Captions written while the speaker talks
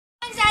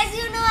as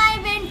you know, I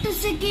went to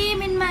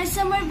Sikkim in my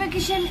summer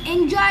vacation,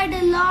 enjoyed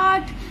a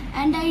lot,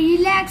 and I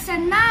relaxed.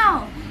 And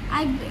now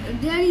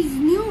there is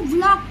new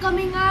vlog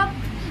coming up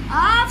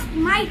of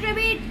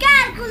Microbit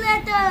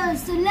calculator.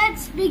 So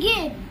let's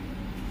begin.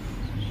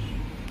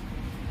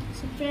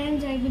 So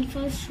friends, I will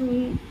first show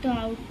you the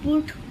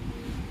output.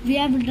 We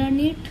have done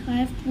it. I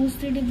have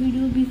posted a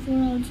video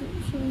before also,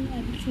 so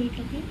I will show it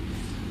again.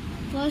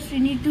 First we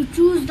need to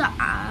choose the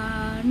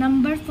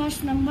number,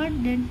 first number,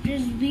 then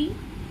press B,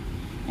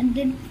 and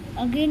then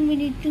again we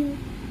need to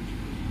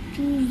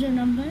choose the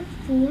number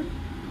 4,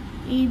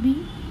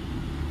 AB,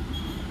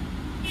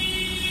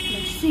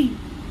 let's see,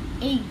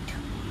 8.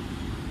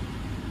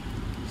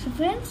 So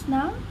friends,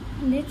 now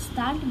let's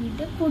start with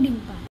the coding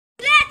part.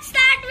 Let's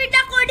start with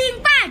the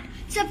coding part.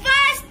 So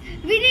first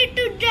we need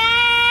to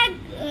drag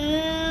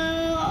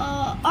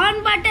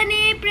on button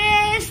A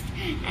pressed,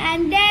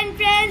 and then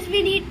friends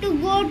we need to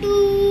go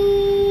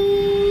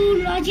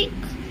to logic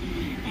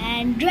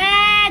and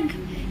drag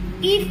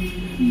if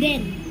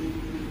then,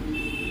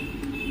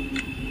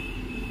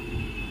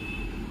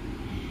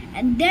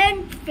 and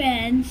then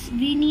friends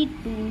we need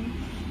to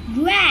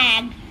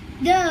drag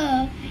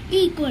the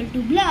equal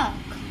to block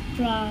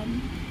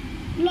from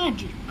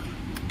logic.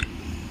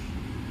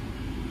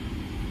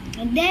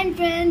 And then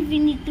friends we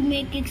need to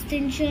make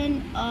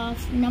extension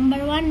of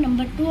number 1,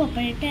 number 2,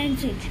 operator and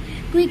switch.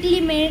 Quickly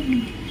make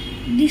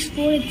these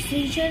 4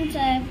 extensions.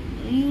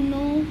 You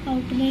know how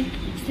to make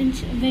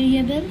extension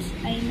variables.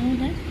 I know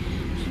that.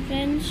 So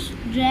friends,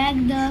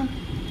 drag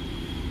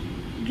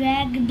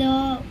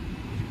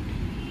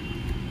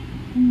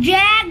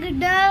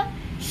the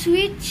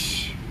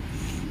switch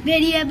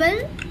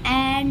variable,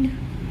 and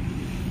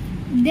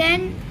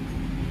then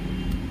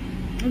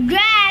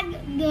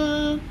drag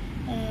the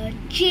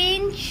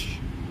change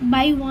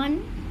by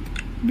 1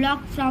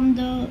 block from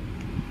the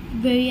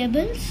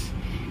variables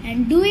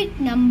and do it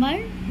number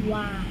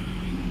 1.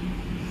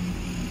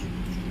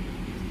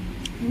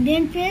 And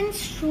then friends,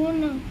 show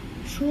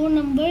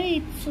number.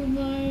 It's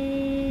over.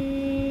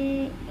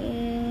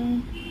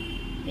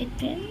 Wait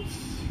friends,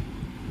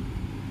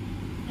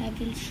 I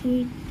will show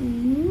it to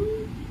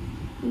you.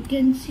 You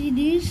can see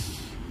this.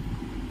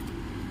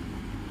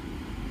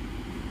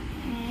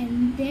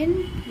 And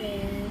then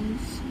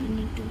friends, we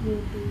need to go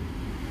to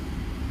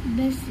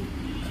basic.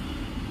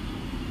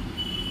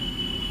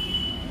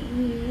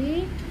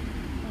 Wait,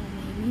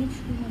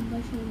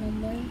 show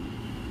number.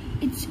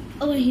 It's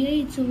over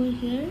here.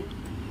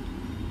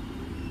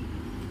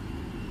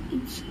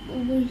 It's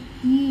over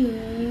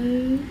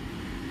here.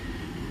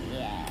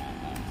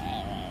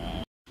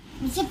 Yeah.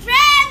 So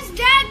friends,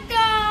 drag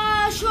the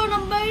show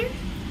number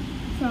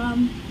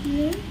from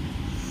here.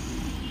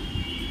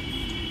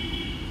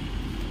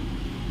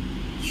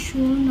 Show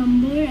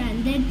number,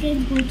 and then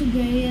friends go to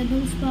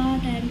variables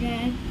part and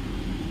drag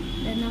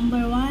the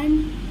number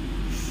 1.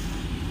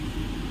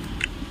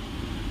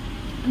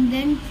 And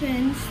then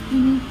friends, you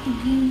need to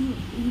give,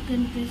 you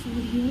can press over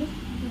here,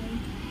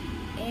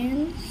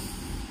 else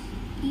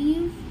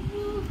if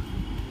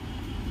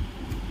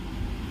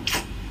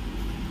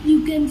you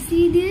can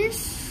see this,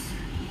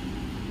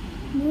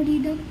 no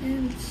deduct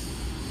else.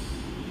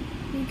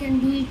 You can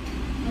do it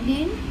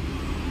again.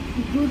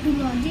 Go to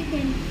logic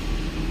and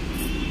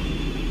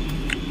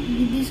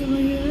do this over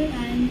here,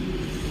 and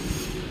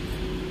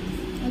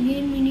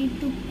again we need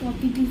to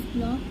copy this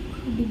block,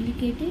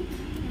 duplicate it,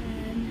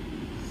 and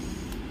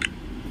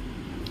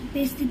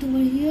paste it over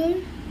here,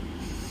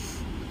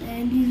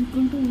 and is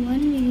equal to 1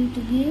 we need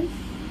to give.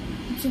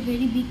 It's a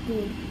very big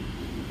code.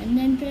 And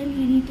then friends,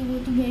 we need to go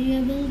to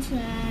variables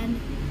and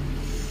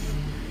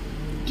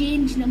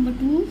change number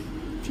 2,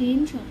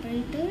 change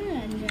operator,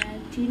 and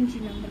change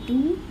number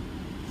 2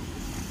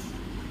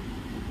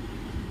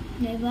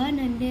 by 1.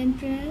 And then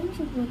friends,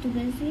 go to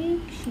basic,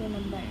 show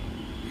number,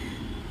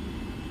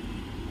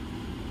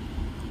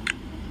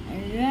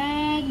 and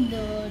drag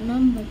the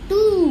number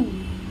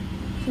 2.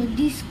 So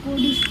this code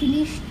is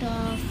finished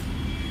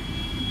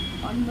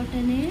on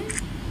button A.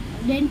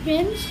 Then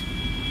friends,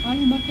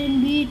 on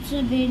button B, it's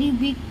a very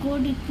big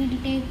code. It will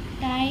take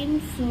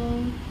time,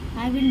 so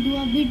I will do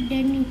a bit,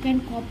 then you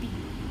can copy.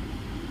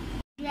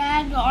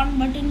 Drag on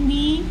button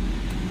B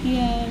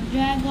here.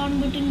 Drag on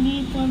button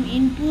B from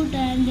input,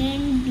 and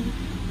then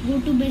go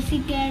to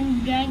basic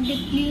and drag the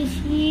clear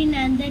screen.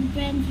 And then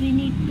friends, we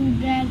need to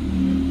drag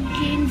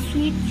change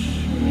switch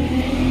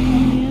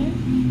from here.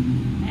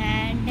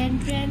 And then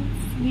friends,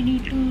 we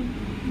need to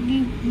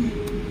give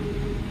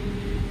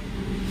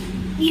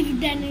if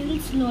then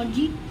else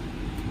logic.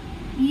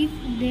 If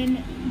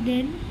then,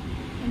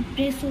 and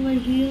press over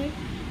here,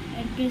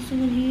 and press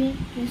over here,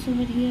 press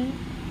over here,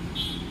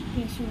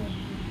 press over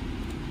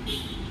here.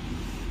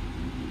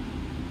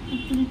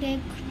 It will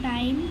take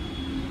time,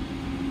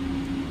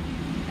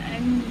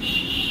 and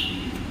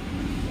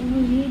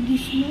over here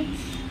this much,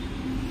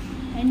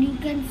 and you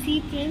can see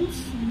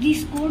friends,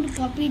 this code,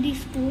 copy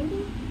this code.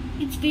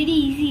 It's very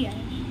easy.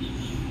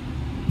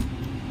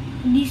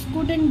 This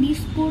code and this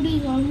code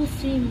is almost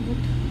same, but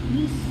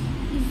this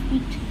is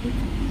bit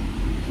different.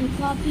 So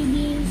copy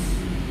this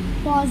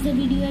Pause the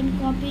video and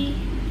copy.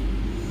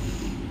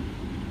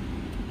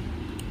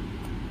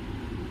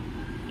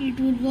 It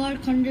will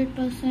work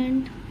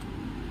 100%.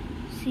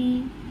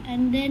 See,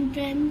 and then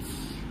friends,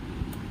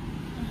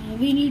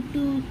 we need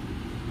to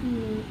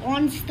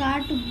on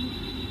start,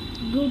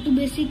 go to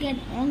basic and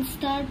on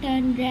start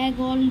and drag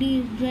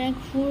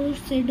 4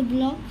 set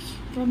blocks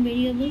from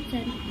variables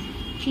and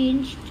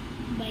changed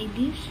by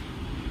this,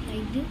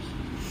 like this.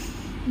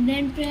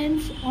 Then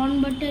friends,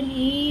 on button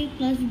A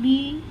plus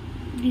B.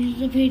 This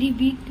is a very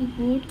big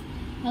code.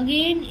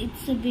 Again,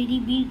 it's a very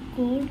big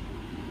code.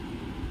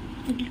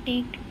 It will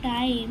take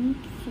time.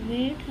 So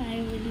wait,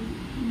 I will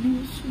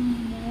do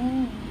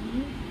small.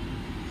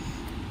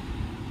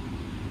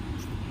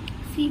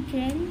 See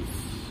friends,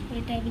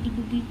 wait, I will do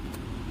big.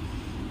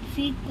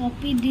 See,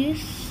 copy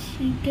this.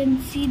 You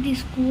can see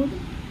this code.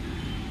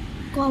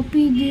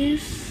 Copy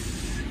this.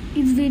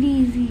 It's very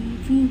easy.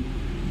 If you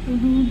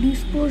do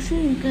this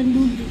portion, you can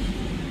do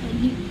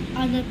the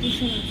other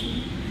portion also.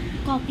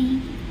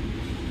 Copy.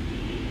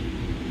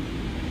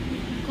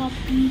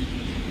 Copy.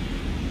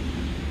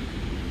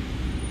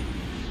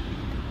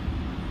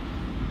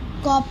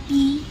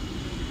 Copy.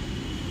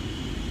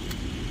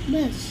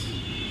 Bas.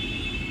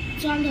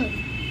 It's all done.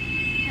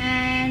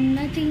 And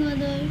nothing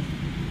other.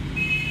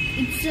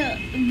 It's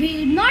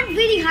not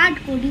very hard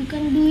code. You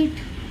can do it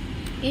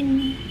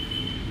in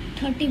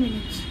 30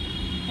 minutes.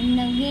 And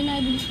again I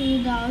will show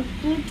you the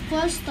output.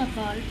 First of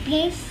all,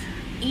 press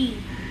A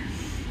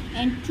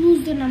and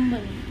choose the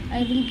number.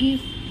 I will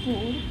give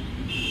 4.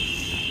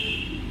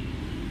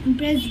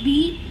 Press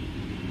B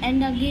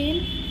and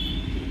again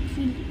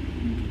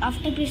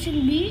after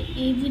pressing B,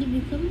 A will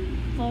become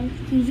for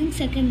choosing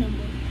second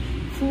number.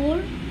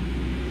 4,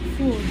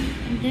 4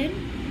 and then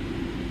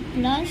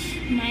plus,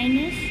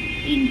 minus,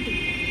 into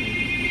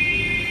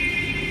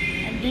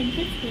and then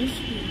press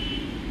B.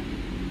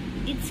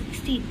 It's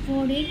 16.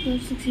 4, 8,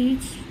 12,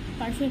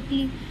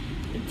 16.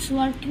 It's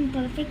working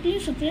perfectly.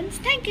 So friends,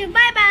 thank you.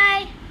 Bye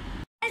bye.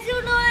 As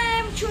you know,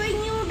 I am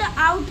showing you the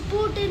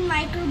output in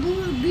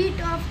Microbit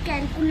of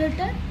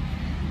calculator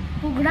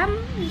program.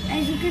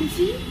 As you can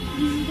see,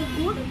 this is the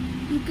code.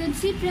 You can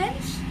see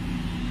friends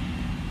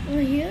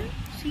over here.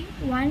 See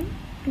 1,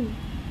 2.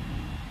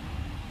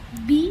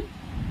 B,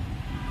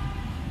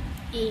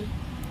 A,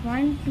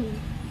 1, 2.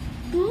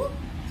 2.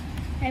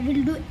 I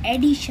will do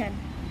addition.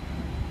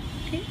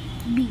 Okay.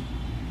 B,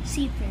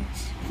 C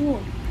friends.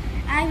 4.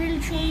 I will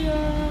show you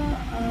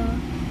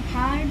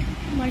hard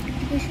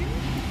multiplication.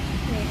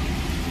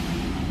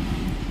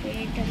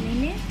 Wait a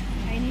minute.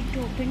 I need to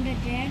open the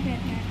drag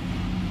and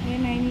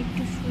then I need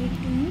to show it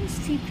to you.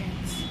 See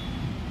friends.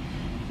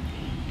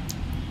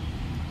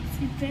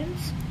 See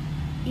friends.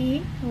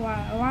 A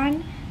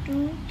 1,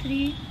 2,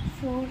 3,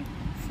 4,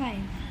 5.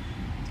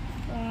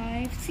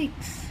 5,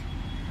 6.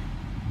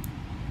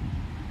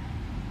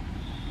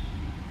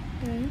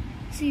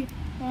 See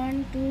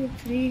 1, 2,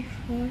 3,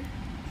 4,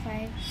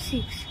 5,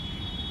 6.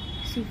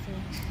 See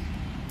friends.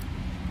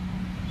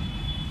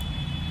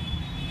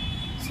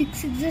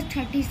 6 is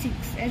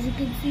 36. As you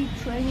can see,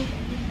 it's showing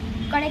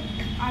correct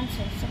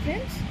answer. So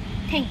friends,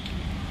 thank you.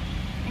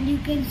 And you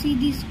can see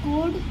this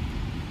code.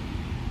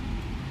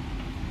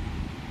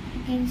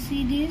 You can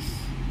see this.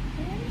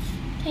 Friends,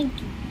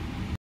 thank you.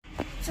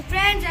 So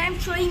friends, I am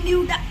showing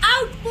you the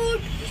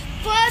output.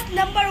 First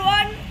number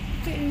 1.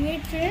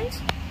 Wait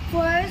friends.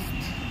 First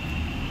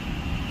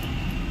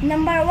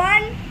number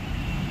 1.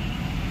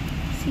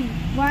 See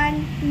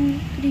 1, 2,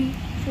 3,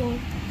 4,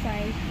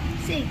 5,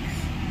 6.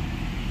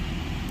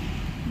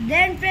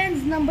 Then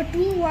friends, number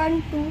 2,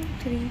 1, 2,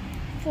 3,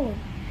 4.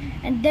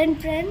 And then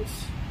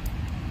friends,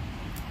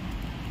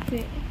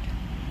 wait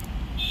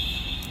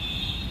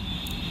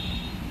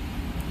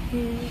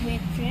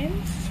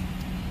friends,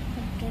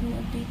 I've done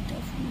a bit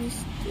of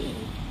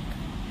mistake.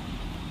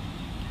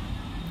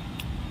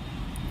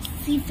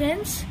 See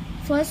friends,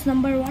 first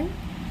number 1,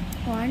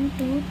 1,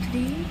 2,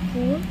 3,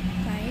 4,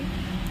 5,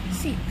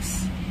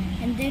 6.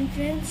 And then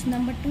friends,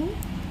 number 2,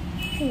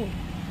 4.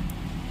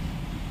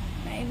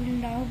 I will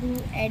now do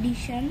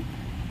addition.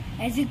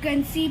 As you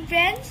can see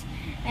friends,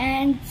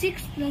 and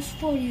 6 plus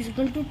 4 is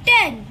equal to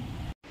 10.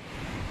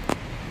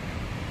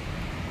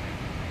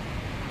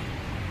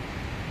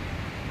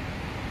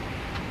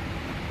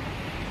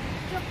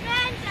 So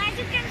friends, as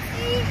you can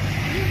see,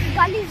 this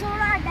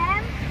Galizora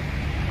Dam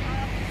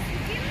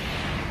Sikkim.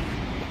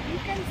 You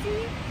can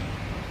see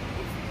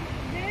it's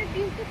very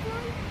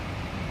beautiful.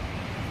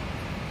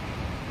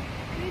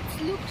 It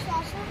looks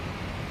awesome.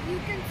 You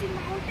can see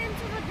mountains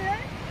over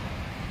there.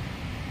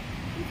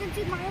 You can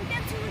see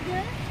mountains over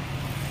there.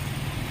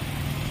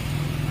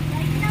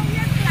 Right now we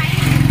are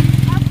climbing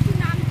up to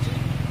Namchi,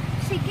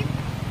 Sikkim,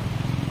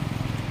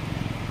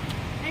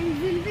 and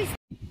we'll be.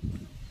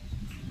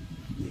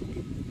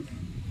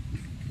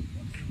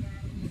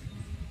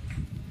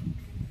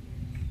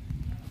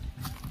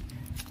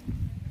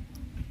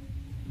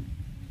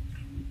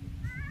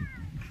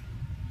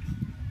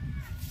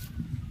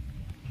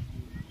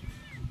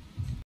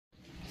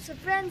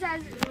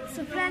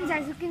 So friends,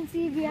 as you can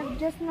see, we have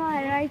just now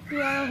arrived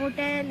to our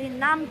hotel in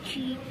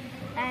Namchi.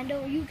 and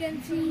you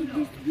can see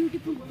this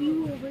beautiful view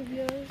over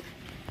here.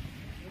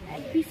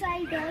 And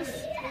beside us,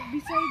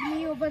 beside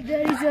me over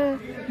there is a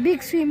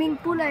big swimming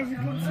pool, as you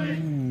can see.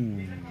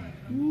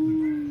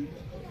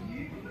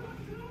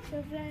 So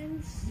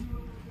friends,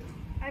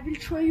 I will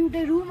show you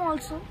the room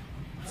also.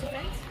 So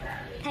friends,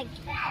 thank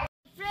you.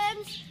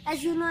 Friends,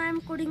 as you know, I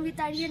am coding with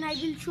Aryan. I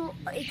will show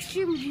an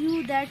extreme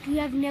view that you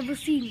have never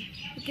seen.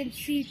 You can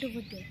see it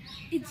over there.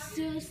 It's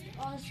just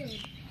awesome.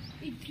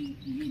 It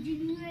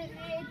regenerates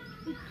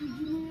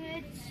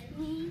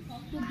me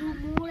to do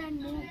more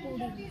and more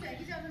coding.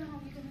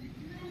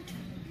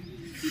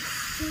 It's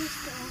just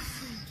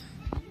awesome.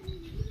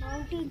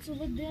 Mountains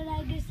over there,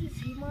 I guess it's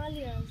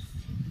Himalayas.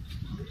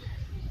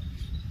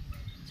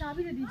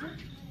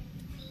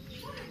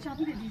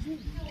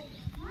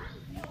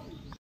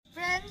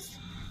 Friends,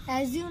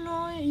 as you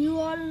know, you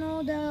all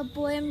know the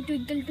poem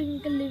Twinkle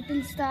Twinkle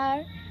Little Star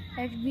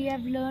that we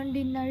have learned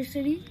in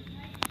nursery.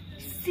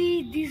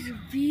 See this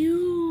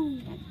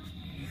view.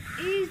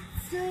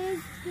 It's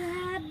just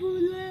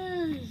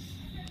fabulous.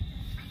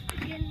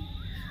 Again,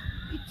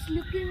 it's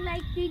looking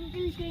like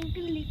Twinkle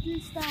Twinkle Little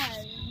Star,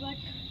 but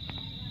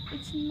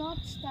it's not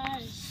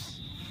stars.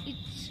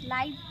 It's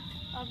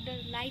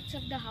lights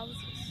of the houses.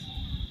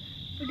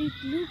 But it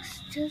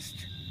looks just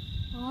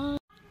awesome.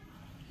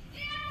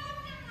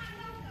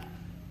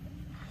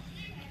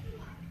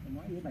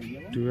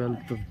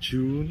 12th of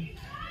June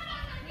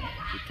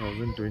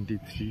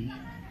 2023.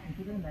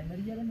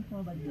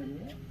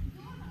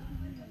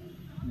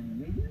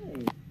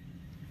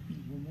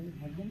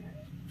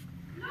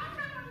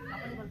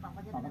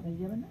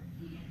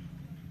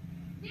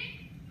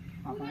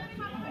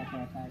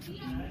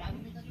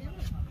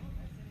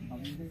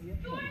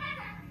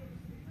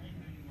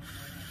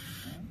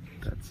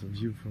 That's a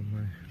view from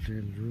my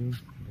hotel room.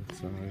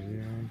 That's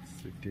Aryan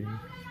sitting.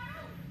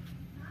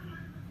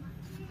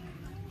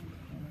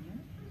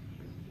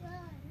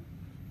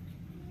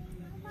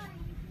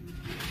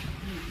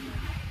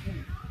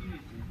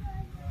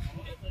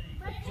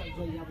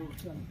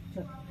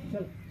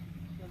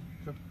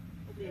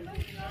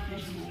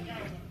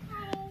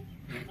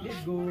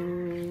 Let's go.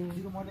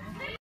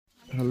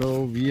 Hello,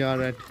 we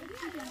are at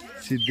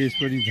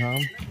Siddheshwari Dham.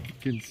 You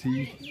can see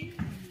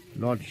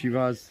Lord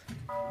Shiva's.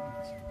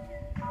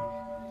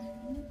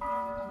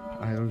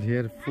 I have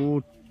here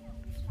 4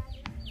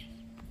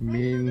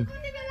 main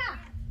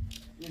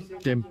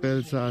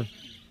temples are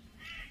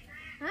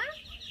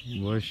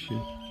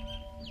worship.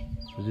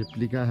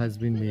 Replica has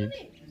been made.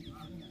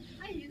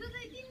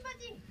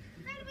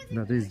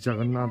 That is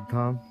Jagannath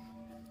Dham.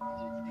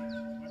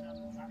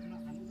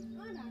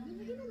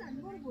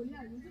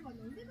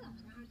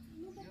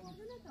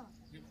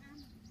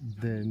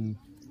 Then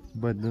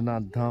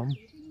Badrinath Dham.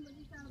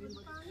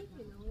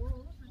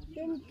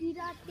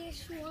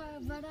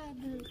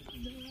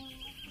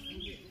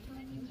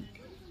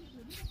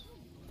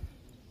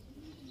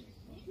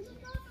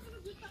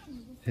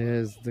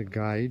 Here's the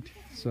guide.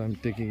 So I'm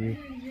taking you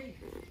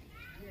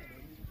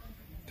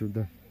to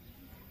the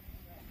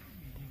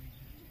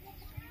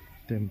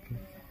temple.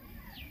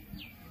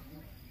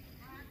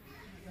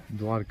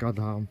 Dwarka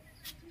Dham.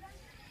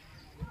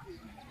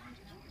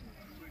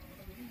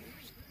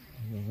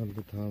 All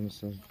the dhams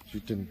are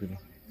written below.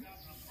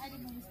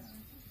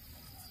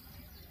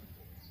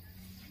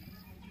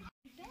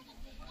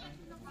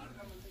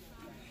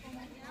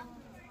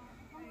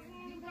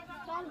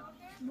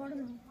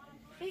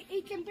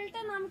 এই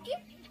টেম্পলটার নাম কি?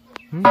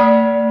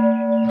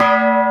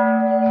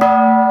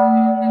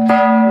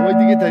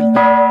 ওইদিকে তাইলে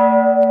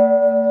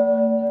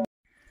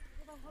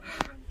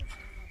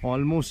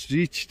almost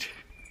reached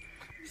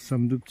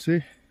Samdrupste.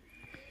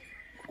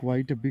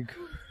 Quite a big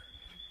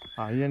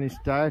Aryan is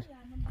tired.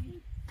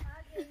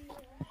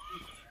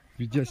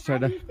 We just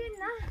had a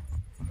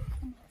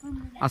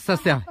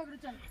Asasya.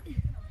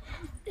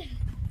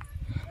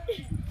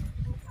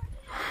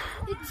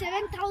 It's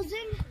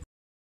 7,000